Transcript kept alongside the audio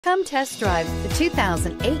Come test drive the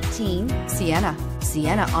 2018 Sienna.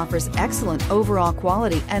 Sienna offers excellent overall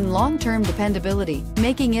quality and long-term dependability,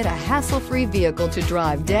 making it a hassle-free vehicle to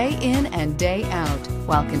drive day in and day out,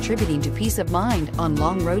 while contributing to peace of mind on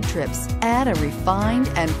long road trips. Add a refined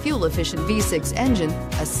and fuel-efficient V6 engine,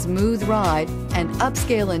 a smooth ride, and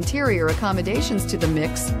upscale interior accommodations to the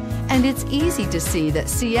mix, and it's easy to see that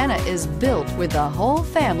Sienna is built with the whole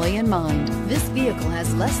family in mind. This vehicle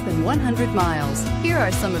has less than 100 miles. Here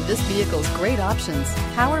are some of this vehicle's great options: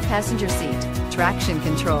 power passenger seat, traction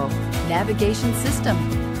control, navigation system,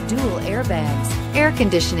 dual airbags, air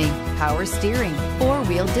conditioning, power steering,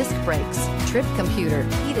 four-wheel disc brakes, trip computer,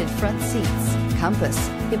 heated front seats, compass.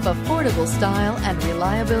 If affordable style and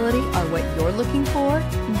reliability are what you're looking for,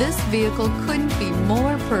 this vehicle couldn't be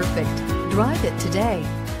more perfect. Drive it today.